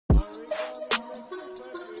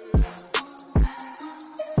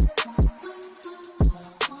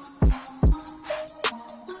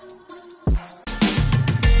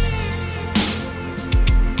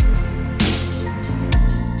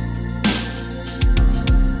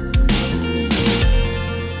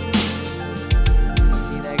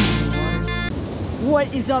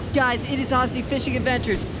What is up, guys? It is Osby Fishing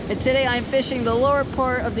Adventures, and today I'm fishing the lower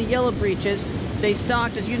part of the yellow breeches. They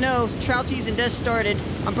stocked, as you know, trout season just started.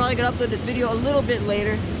 I'm probably gonna upload this video a little bit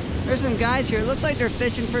later. There's some guys here. It looks like they're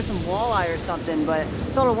fishing for some walleye or something, but I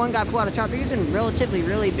saw the one guy pull out a trout. They're using relatively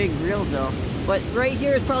really big reels though. But right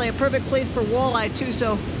here is probably a perfect place for walleye too,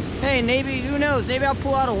 so hey, maybe, who knows, maybe I'll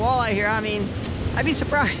pull out a walleye here. I mean, I'd be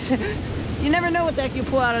surprised. You never know what the heck you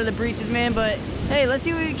pull out of the breeches, man, but hey, let's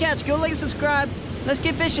see what we catch. Go like and subscribe. Let's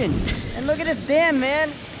get fishing. And look at this dam, man.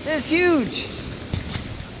 This is huge.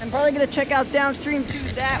 I'm probably gonna check out downstream too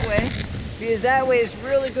that way, because that way is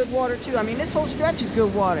really good water too. I mean, this whole stretch is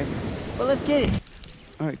good water, but let's get it.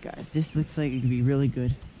 All right, guys, this looks like it could be really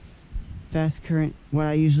good. Fast current, what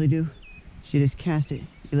I usually do, you just cast it,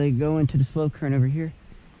 you let it go into the slow current over here,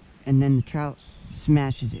 and then the trout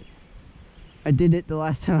smashes it. I did it the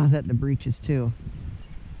last time I was at the breeches too.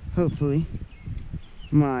 Hopefully,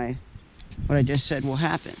 what I just said will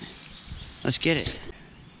happen. Let's get it.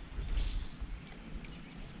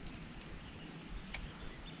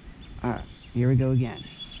 All right, here we go again.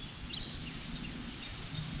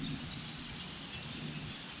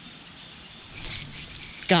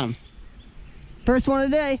 Got him. First one of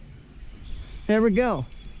the day. There we go.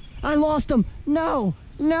 I lost him. No,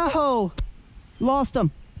 no. Lost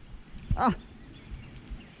him. Ah.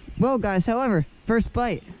 Well, guys, however, first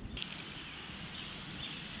bite.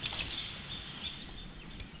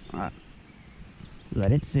 All right.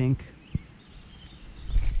 Let it sink.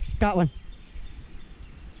 Got one.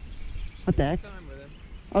 What the heck?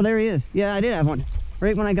 Oh, there he is. Yeah, I did have one.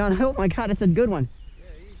 Right when I got him. Oh my God, it's a good one. Yeah,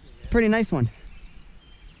 easy, man. It's a pretty nice one.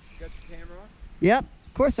 You got your camera on? Yep,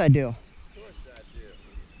 of course I do. Of course I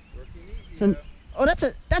do. Working easy. So, oh, that's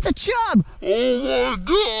a chub. Oh my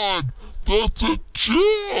God, that's a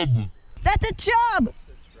chub. That's a chub.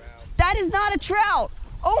 That is not a trout.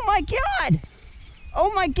 Oh my God. Oh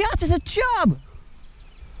my God, it's a chub.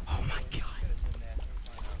 Oh my God.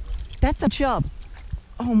 That's a chub.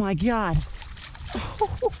 Oh my God.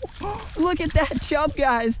 Look at that chub,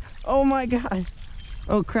 guys. Oh my God.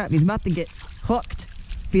 Oh crap, he's about to get hooked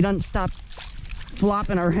if he doesn't stop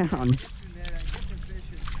flopping around.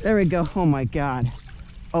 There we go. Oh my God.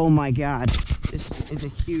 Oh my God. This is a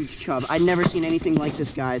huge chub. I've never seen anything like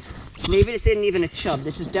this, guys. Maybe this isn't even a chub.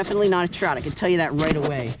 This is definitely not a trout. I can tell you that right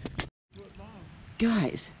away.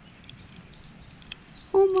 Guys.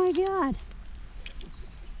 Oh my God.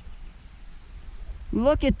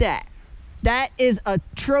 Look at that. That is a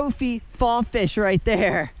trophy fall fish right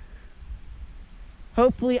there.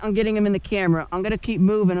 Hopefully I'm getting him in the camera. I'm gonna keep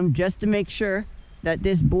moving him just to make sure that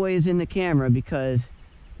this boy is in the camera, because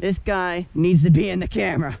this guy needs to be in the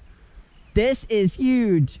camera. This is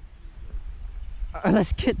huge.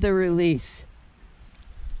 Let's get the release.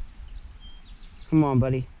 Come on,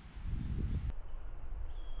 buddy.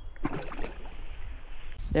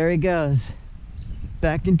 There he goes.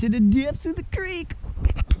 Back into the depths of the creek,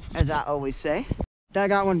 as I always say. I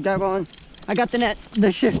got one, got one. I got the net,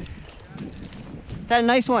 the shit. Is that a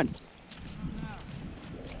nice one?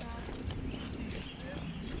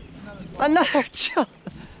 Another chub.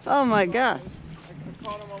 Oh my God. I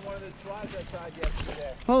caught him on one of those flies I tried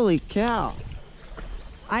yesterday. Holy cow.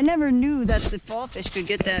 I never knew that the fall fish could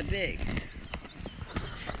get that big.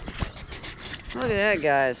 Look at that,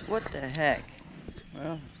 guys. What the heck?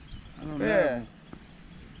 Well, I don't know. Yeah.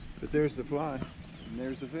 But there's the fly, and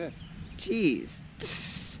there's the fish.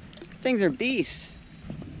 Jeez. Things are beasts.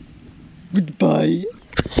 Goodbye.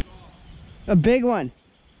 A big one.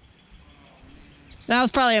 That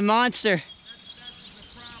was probably a monster. That's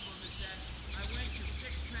the problem, is that I went to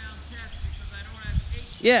 6-pound test because I don't have 8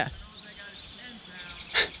 pounds. Yeah. And all I got is 10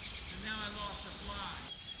 pounds, and now I lost a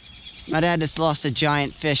fly. My dad just lost a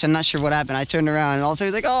giant fish. I'm not sure what happened. I turned around and also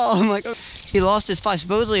he's like, oh, I'm like, oh. He lost his fly.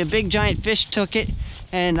 Supposedly a big giant fish took it,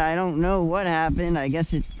 and I don't know what happened. I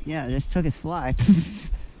guess it, yeah, just took his fly.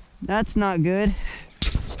 That's not good.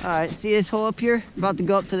 All right, see this hole up here? I'm about to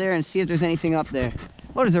go up to there and see if there's anything up there.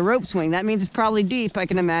 Oh, there's a rope swing. That means it's probably deep, I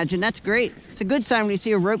can imagine. That's great. It's a good sign when you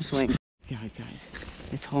see a rope swing. Yeah, guys,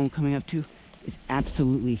 this hole I'm coming up to is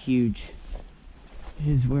absolutely huge.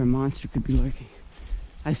 This is where a monster could be lurking.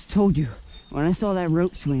 I told you, when I saw that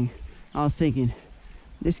rope swing, I was thinking,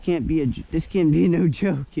 this can't be no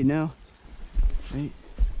joke, you know? Right?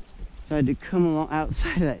 So I had to come along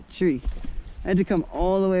outside of that tree. I had to come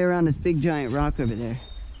all the way around this big giant rock over there.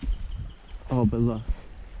 Oh, but look,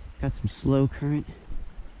 got some slow current.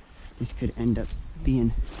 This could end up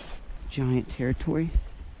being giant territory,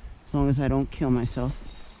 as long as I don't kill myself.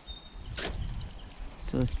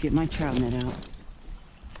 So let's get my trout net out.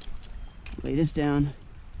 Lay this down.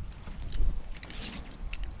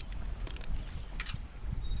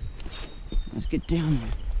 Let's get down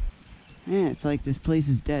there. Man, it's like this place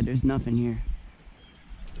is dead. There's nothing here.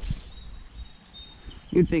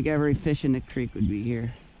 You'd think every fish in the creek would be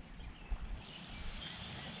here.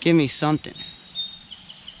 Give me something.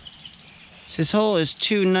 This hole is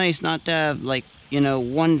too nice not to have, like, you know,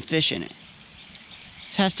 one fish in it.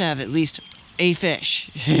 This has to have at least a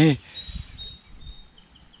fish.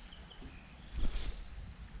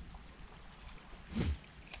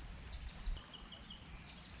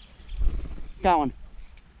 Got one.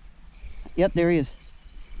 Yep, there he is.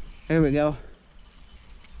 There we go.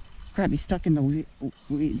 Crap, he's stuck in the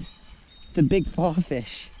weeds. It's a big fall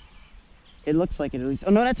fish. It looks like it at least.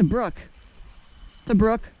 Oh no, that's a brook. It's a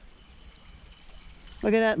brook.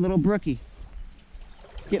 Look at that little brookie.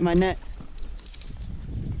 Get my net.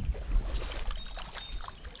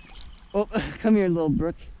 Oh, come here, little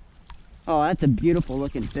brook. Oh, that's a beautiful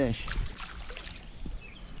looking fish.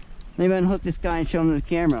 Maybe unhook this guy and show him the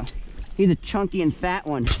camera. He's a chunky and fat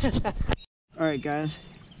one. Alright guys,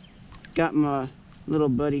 got my little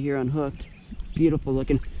buddy here unhooked. Beautiful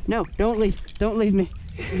looking. No, don't leave me.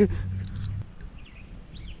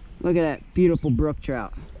 Look at that beautiful brook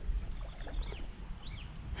trout.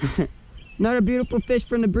 Another beautiful fish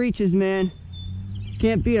from the Breeches, man.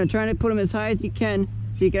 Can't beat him. I'm trying to put him as high as you can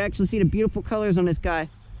so you can actually see the beautiful colors on this guy.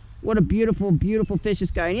 What a beautiful, beautiful fish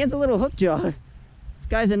this guy. And he has a little hook jaw. This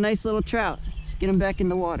guy's a nice little trout. Let's get him back in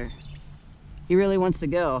the water. He really wants to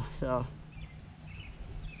go, so.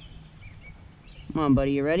 Come on,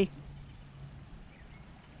 buddy, you ready?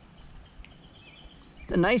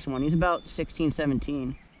 It's a nice one. He's about 16,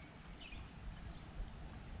 17.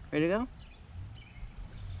 Ready to go?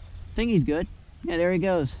 I think he's good. Yeah, there he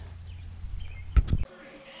goes.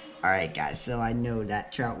 Alright guys, so I know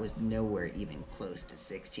that trout was nowhere even close to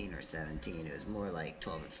 16 or 17. It was more like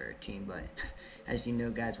 12 or 13, but as you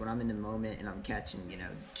know guys, when I'm in the moment and I'm catching, you know,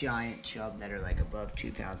 giant chub that are like above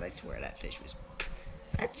 2 pounds, I swear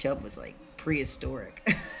that chub was like prehistoric.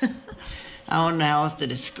 I don't know how else to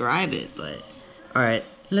describe it, but alright,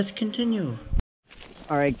 let's continue.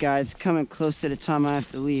 Alright guys, coming close to the time I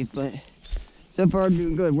have to leave, but so far I'm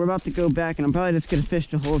doing good. We're about to go back and I'm probably just gonna fish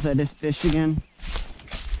the holes I just fished again.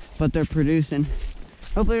 But they're producing.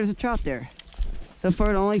 Hopefully there's a trout there. So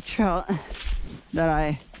far the only trout that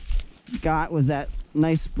I got was that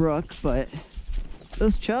nice brook, but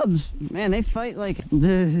those chubs, man, they fight like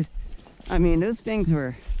I mean, those things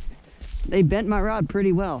they bent my rod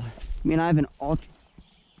pretty well. I mean, I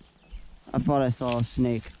thought I saw a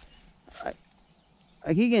snake.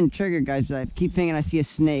 I keep getting triggered, guys, but I keep thinking I see a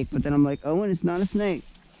snake, but then I'm like, oh, and it's not a snake.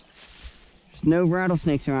 There's no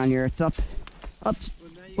rattlesnakes around here. It's up.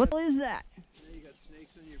 What is that? Now you got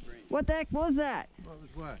snakes on your brain. What the heck was that? What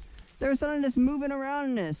was what? There was something just moving around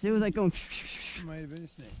in this. It was like going. It might have been a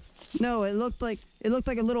snake. No, it looked like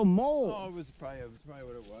a little mole. Oh, it was probably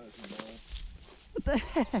what it was. What the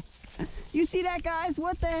heck? You see that, guys?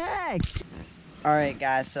 What the heck? All right,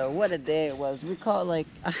 guys. So what a day it was. We caught like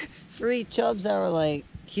 3 chubs that were like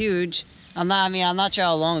huge. I'm not sure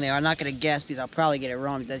how long they are. I'm not gonna guess because I'll probably get it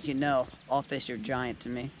wrong. Because as you know, all fish are giant to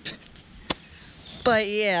me. But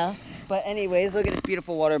yeah, but anyways, look at this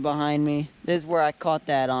beautiful water behind me. This is where I caught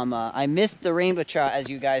that, I missed the rainbow trout, as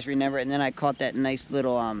you guys remember, and then I caught that nice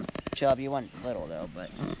little, chub. He wasn't little though,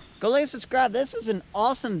 but go like and subscribe. This was an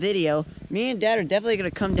awesome video. Me and Dad are definitely going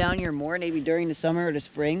to come down here more, maybe during the summer or the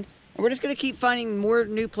spring. And we're just going to keep finding more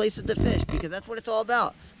new places to fish, because that's what it's all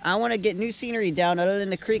about. I want to get new scenery down other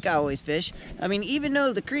than the creek I always fish. I mean, even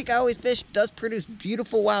though the creek I always fish does produce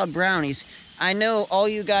beautiful wild brownies, I know all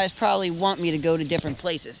you guys probably want me to go to different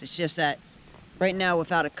places. It's just that right now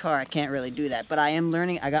without a car, I can't really do that. But I am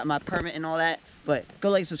learning. I got my permit and all that. But go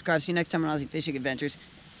like, subscribe. See you next time on Aussie Fishing Adventures.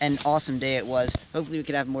 An awesome day it was. Hopefully we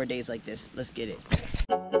could have more days like this. Let's get it.